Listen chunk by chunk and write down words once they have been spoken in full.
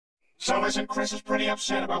So listen, Chris is pretty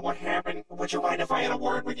upset about what happened. Would you mind if I had a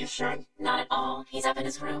word with your son? Not at all. He's up in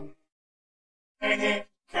his room. Hey there,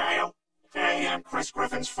 Kyle. Hey, I'm Chris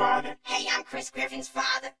Griffin's father. Hey, I'm Chris Griffin's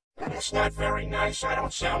father. That's not very nice. I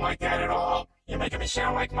don't sound like that at all. You're making me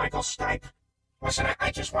sound like Michael Stipe. Listen, I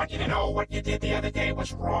just want you to know what you did the other day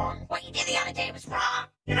was wrong. What you did the other day was wrong.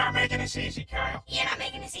 You're not making this easy, Kyle. You're not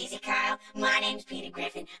making this easy, Kyle. My name's Peter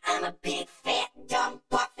Griffin. I'm a big, fat, dumb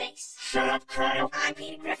buttface. Shut up, Kyle. I'm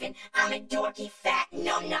Peter Griffin. I'm a dorky, fat,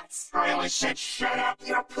 no nuts. I only said shut up.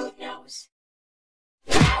 You're a poop nose.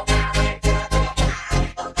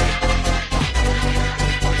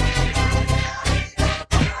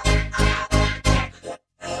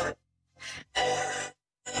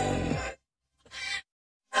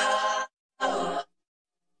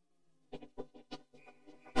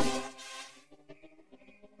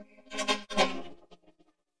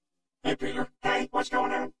 Hey, Peter. Hey, what's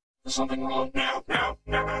going on? Is something wrong? No.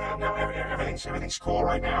 Everything's cool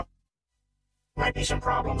right now. Might be some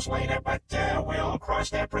problems later, but we'll cross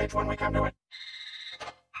that bridge when we come to it.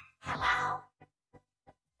 Hello?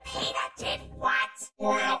 Peter did what?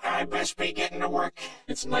 Well, I best be getting to work.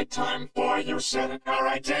 It's nighttime. Boy, you said it. All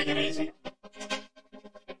right, take it easy.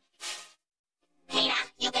 Peter,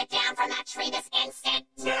 you get down from that tree this instant.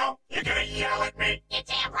 No, you're gonna yell at me. You're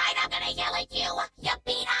damn right I'm gonna yell at you. You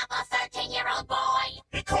beat up a 13-year-old boy.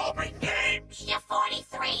 He called me names. You're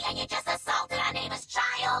 43 and you just assaulted our neighbor's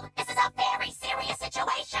child. This is a very serious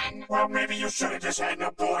situation. Well, maybe you should have just had an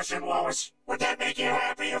abortion, Lois. Would that make you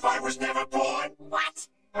happy if I was never born? What?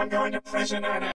 I'm going to prison on a